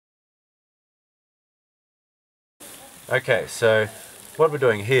Okay, so what we're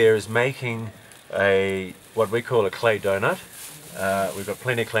doing here is making what we call a clay donut. We've got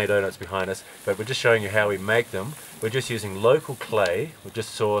plenty of clay donuts behind us, but we're just showing you how we make them. We're just using local clay, we've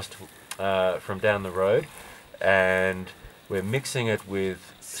just sourced from down the road, and we're mixing it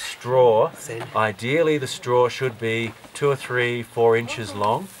with straw. Ideally the straw should be 2 or 3, 4 inches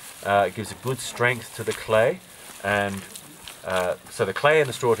long. It gives a good strength to the clay, and so the clay and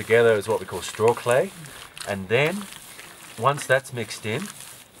the straw together is what we call straw clay. And then once that's mixed in,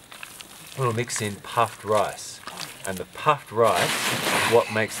 we'll mix in puffed rice, and the puffed rice is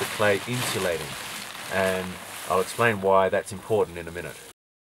what makes the clay insulating, and I'll explain why that's important in a minute.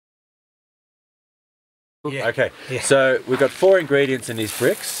 Yeah. Okay, so we've got 4 ingredients in these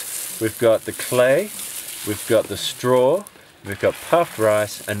bricks. We've got the clay, we've got the straw, we've got puffed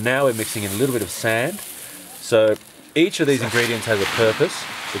rice, and now we're mixing in a little bit of sand. So each of these ingredients has a purpose.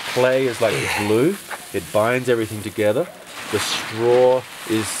 The clay is like the glue, it binds everything together. The straw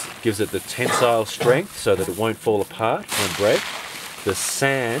gives it the tensile strength so that it won't fall apart, won't break. The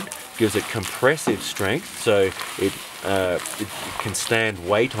sand gives it compressive strength so it can stand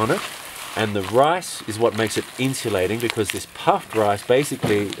weight on it. And the rice is what makes it insulating, because this puffed rice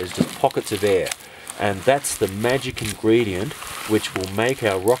basically is just pockets of air. And that's the magic ingredient which will make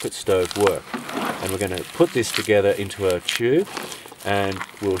our rocket stove work. And we're going to put this together into a tube, and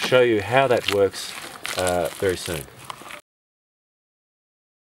we'll show you how that works very soon.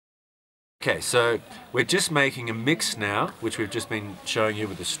 Okay, so we're just making a mix now, which we've just been showing you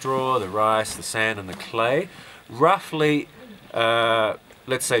with the straw, the rice, the sand and the clay. Roughly,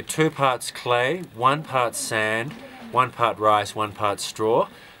 let's say 2 parts clay, 1 part sand, 1 part rice, 1 part straw.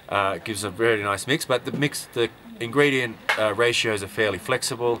 It gives a very nice mix, but the ingredient ratios are fairly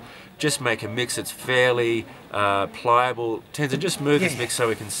flexible. Just make a mix that's fairly pliable. Tenzin, just move this mix so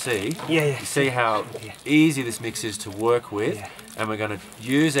we can see. You see how easy this mix is to work with, and we're going to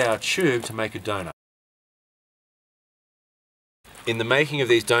use our tube to make a donut. In the making of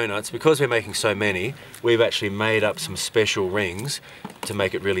these donuts, because we're making so many, we've actually made up some special rings to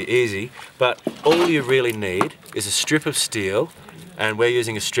make it really easy, but all you really need is a strip of steel, and we're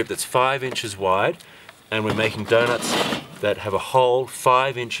using a strip that's 5 inches wide, and we're making donuts that have a hole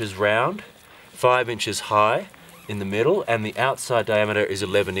 5 inches round, 5 inches high in the middle, and the outside diameter is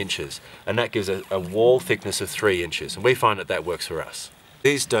 11 inches, and that gives a wall thickness of 3 inches, and we find that that works for us.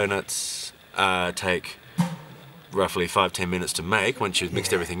 These donuts take roughly 5-10 minutes to make once you've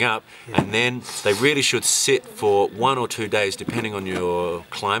mixed everything up, and then they really should sit for 1 or 2 days depending on your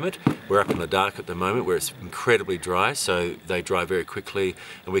climate. We're up in the dark at the moment where it's incredibly dry, so they dry very quickly,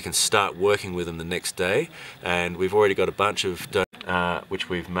 and we can start working with them the next day. And we've already got a bunch of donuts which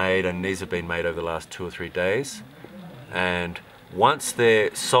we've made, and these have been made over the last 2 or 3 days. And once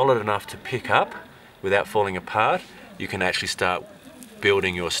they're solid enough to pick up without falling apart, you can actually start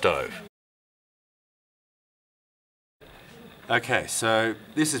building your stove. Okay, so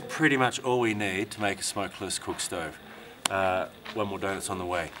this is pretty much all we need to make a smokeless cook stove. 1 more donut's on the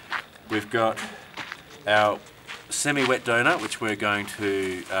way. We've got our semi-wet donut, which we're going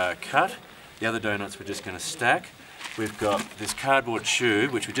to cut. The other donuts we're just going to stack. We've got this cardboard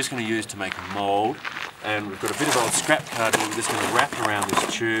tube, which we're just going to use to make a mould. And we've got a bit of old scrap cardboard we're just going to wrap around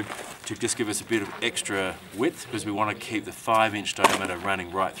this tube to just give us a bit of extra width, because we want to keep the 5-inch diameter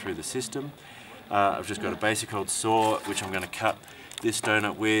running right through the system. I've just got a basic old saw which I'm going to cut this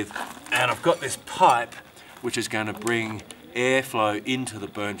donut with, and I've got this pipe which is going to bring airflow into the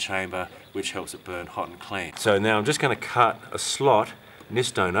burn chamber, which helps it burn hot and clean. So now I'm just going to cut a slot in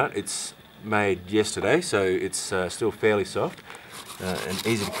this donut. It's made yesterday, so it's still fairly soft and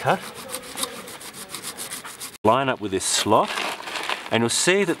easy to cut. Line up with this slot, and you'll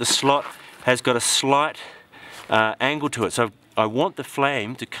see that the slot has got a slight angle to it. So I want the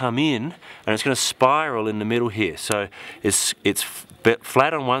flame to come in, and it's going to spiral in the middle here. So it's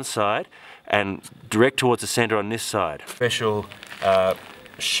flat on one side and direct towards the center on this side. Special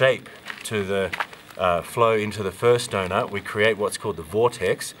shape to the flow into the first donut. We create what's called the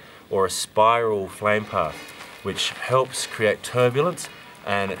VORTEX, or a spiral flame path, which helps create turbulence,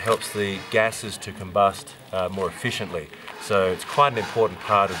 and it helps the gases to combust more efficiently. So it's quite an important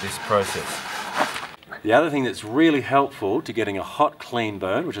part of this process. The other thing that's really helpful to getting a hot, clean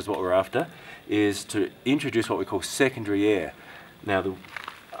burn, which is what we're after, is to introduce what we call secondary air. Now,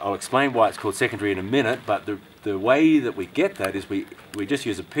 I'll explain why it's called secondary in a minute, but the way that we get that is we just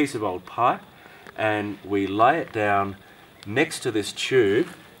use a piece of old pipe, and we lay it down next to this tube,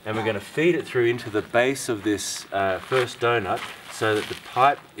 and we're going to feed it through into the base of this first donut, so that the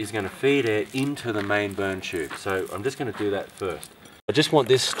pipe is going to feed air into the main burn tube. So I'm just going to do that first. I just want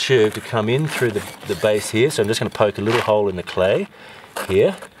this tube to come in through the base here, so I'm just going to poke a little hole in the clay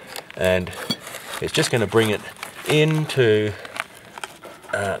here, and it's just going to bring it into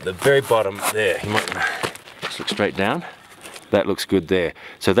the very bottom there. You might just look straight down. That looks good there.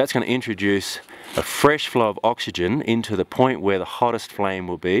 So that's going to introduce a fresh flow of oxygen into the point where the hottest flame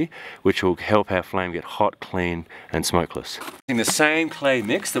will be, which will help our flame get hot, clean and smokeless. In the same clay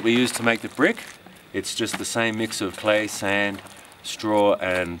mix that we used to make the brick, it's just the same mix of clay, sand, straw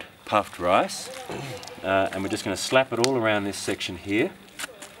and puffed rice. And we're just going to slap it all around this section here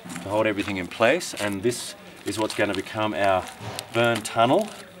to hold everything in place, and this is what's going to become our burn tunnel.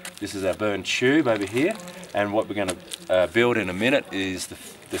 This is our burn tube over here, and what we're going to build in a minute is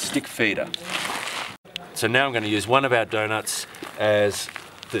the stick feeder. So now I'm going to use one of our donuts as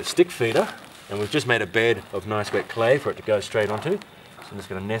the stick feeder, and we've just made a bed of nice wet clay for it to go straight onto. So I'm just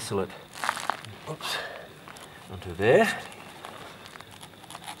going to nestle it onto there.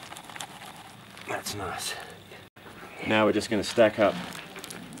 That's nice. Now we're just going to stack up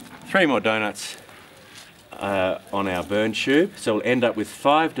 3 more donuts on our burn tube. So we'll end up with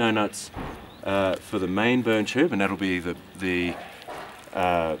 5 donuts for the main burn tube, and that'll be the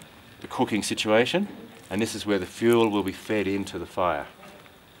cooking situation. And this is where the fuel will be fed into the fire.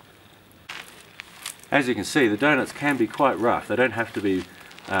 As you can see, the donuts can be quite rough. They don't have to be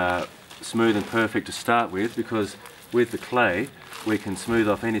smooth and perfect to start with, because with the clay we can smooth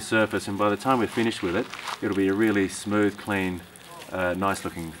off any surface, and by the time we're finished with it, it'll be a really smooth, clean, nice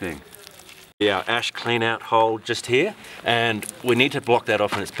looking thing. Our ash clean out hole just here, and we need to block that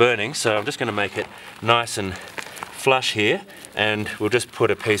off when it's burning, so I'm just going to make it nice and flush here, and we'll just put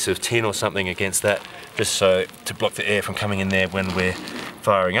a piece of tin or something against that, just so to block the air from coming in there when we're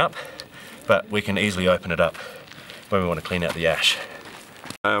firing up, but we can easily open it up when we want to clean out the ash.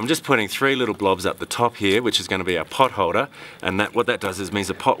 I'm just putting 3 little blobs up the top here, which is going to be our pot holder, and what that does is means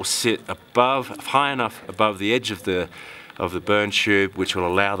the pot will sit high enough above the edge of the burn tube, which will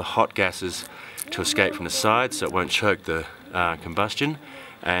allow the hot gases to escape from the side, so it won't choke the combustion,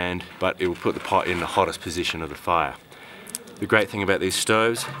 but it will put the pot in the hottest position of the fire. The great thing about these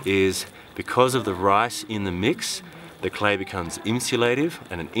stoves is, because of the rice in the mix, the clay becomes insulative,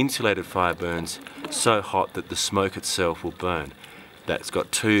 and an insulated fire burns so hot that the smoke itself will burn. That's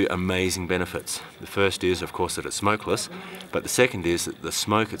got 2 amazing benefits. The first is, of course, that it's smokeless, but the second is that the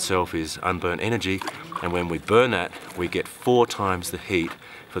smoke itself is unburnt energy, and when we burn that, we get 4 times the heat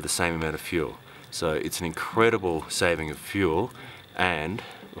for the same amount of fuel. So it's an incredible saving of fuel, and,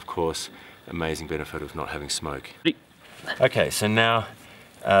 of course, amazing benefit of not having smoke. Okay, so now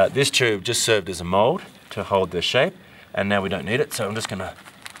this tube just served as a mold to hold the shape, and now we don't need it, so I'm just going to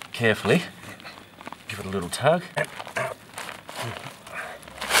carefully give it a little tug.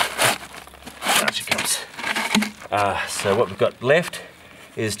 Out she comes. So what we've got left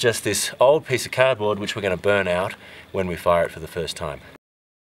is just this old piece of cardboard, which we're going to burn out when we fire it for the first time.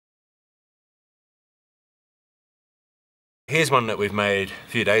 Here's one that we've made a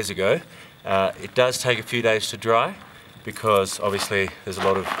few days ago. It does take a few days to dry, because obviously there's a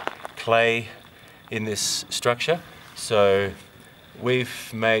lot of clay in this structure. So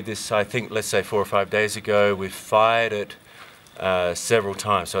we've made this, I think, let's say 4 or 5 days ago. We've fired it several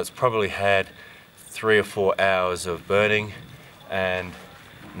times, so it's probably had 3 or 4 hours of burning, and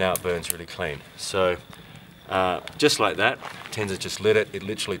now it burns really clean. So just like that, Tenza just lit it. It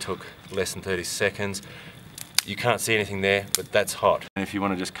literally took less than 30 seconds. You can't see anything there, but that's hot. And if you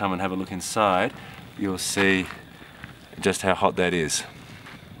want to just come and have a look inside, you'll see just how hot that is.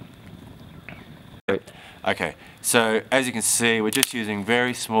 Okay, so as you can see, we're just using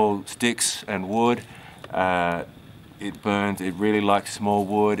very small sticks and wood. It burns, it really likes small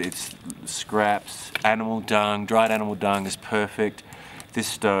wood, it's scraps, animal dung, dried animal dung is perfect. This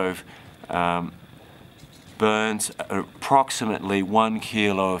stove burns approximately 1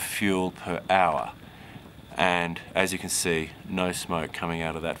 kilo of fuel per hour. And as you can see, no smoke coming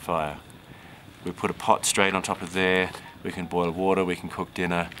out of that fire. We put a pot straight on top of there, we can boil water, we can cook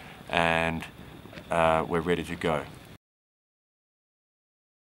dinner, and we're ready to go.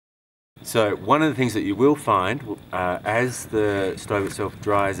 So one of the things that you will find as the stove itself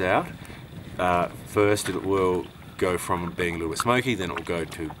dries out, first it will go from being a little bit smoky, then it will go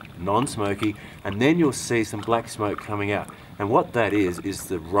to non-smoky, and then you'll see some black smoke coming out. And what that is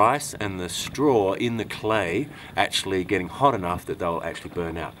the rice and the straw in the clay actually getting hot enough that they'll actually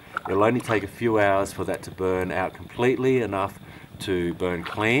burn out. It'll only take a few hours for that to burn out completely enough to burn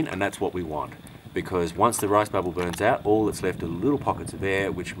clean, and that's what we want. Because once the rice bubble burns out, all that's left are little pockets of air,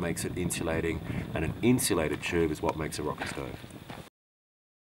 which makes it insulating, and an insulated tube is what makes a rocket stove.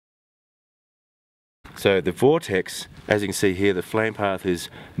 So the VORTEX, as you can see here, the flame path is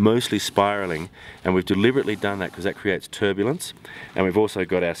mostly spiraling, and we've deliberately done that because that creates turbulence. And we've also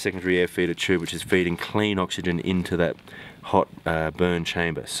got our secondary air feeder tube, which is feeding clean oxygen into that hot burn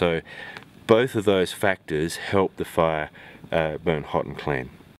chamber. So both of those factors help the fire burn hot and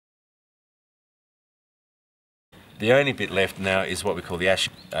clean. The only bit left now is what we call the ash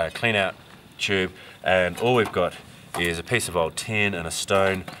clean out tube, and all we've got is a piece of old tin and a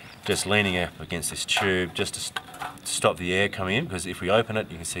stone just leaning up against this tube just to stop the air coming in, because if we open it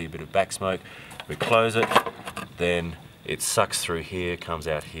you can see a bit of back smoke. We close it, then it sucks through here, comes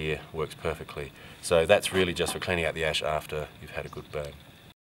out here, works perfectly. So that's really just for cleaning out the ash after you've had a good burn.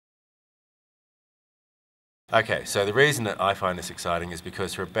 Okay, so the reason that I find this exciting is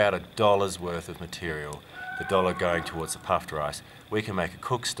because for about $1 worth of material, the dollar going towards the puffed rice, we can make a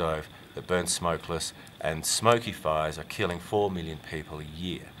cook stove that burns smokeless, and smoky fires are killing 4 million people a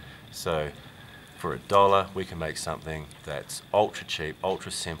year. So for $1 we can make something that's ultra cheap,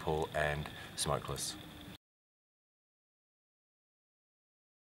 ultra simple and smokeless.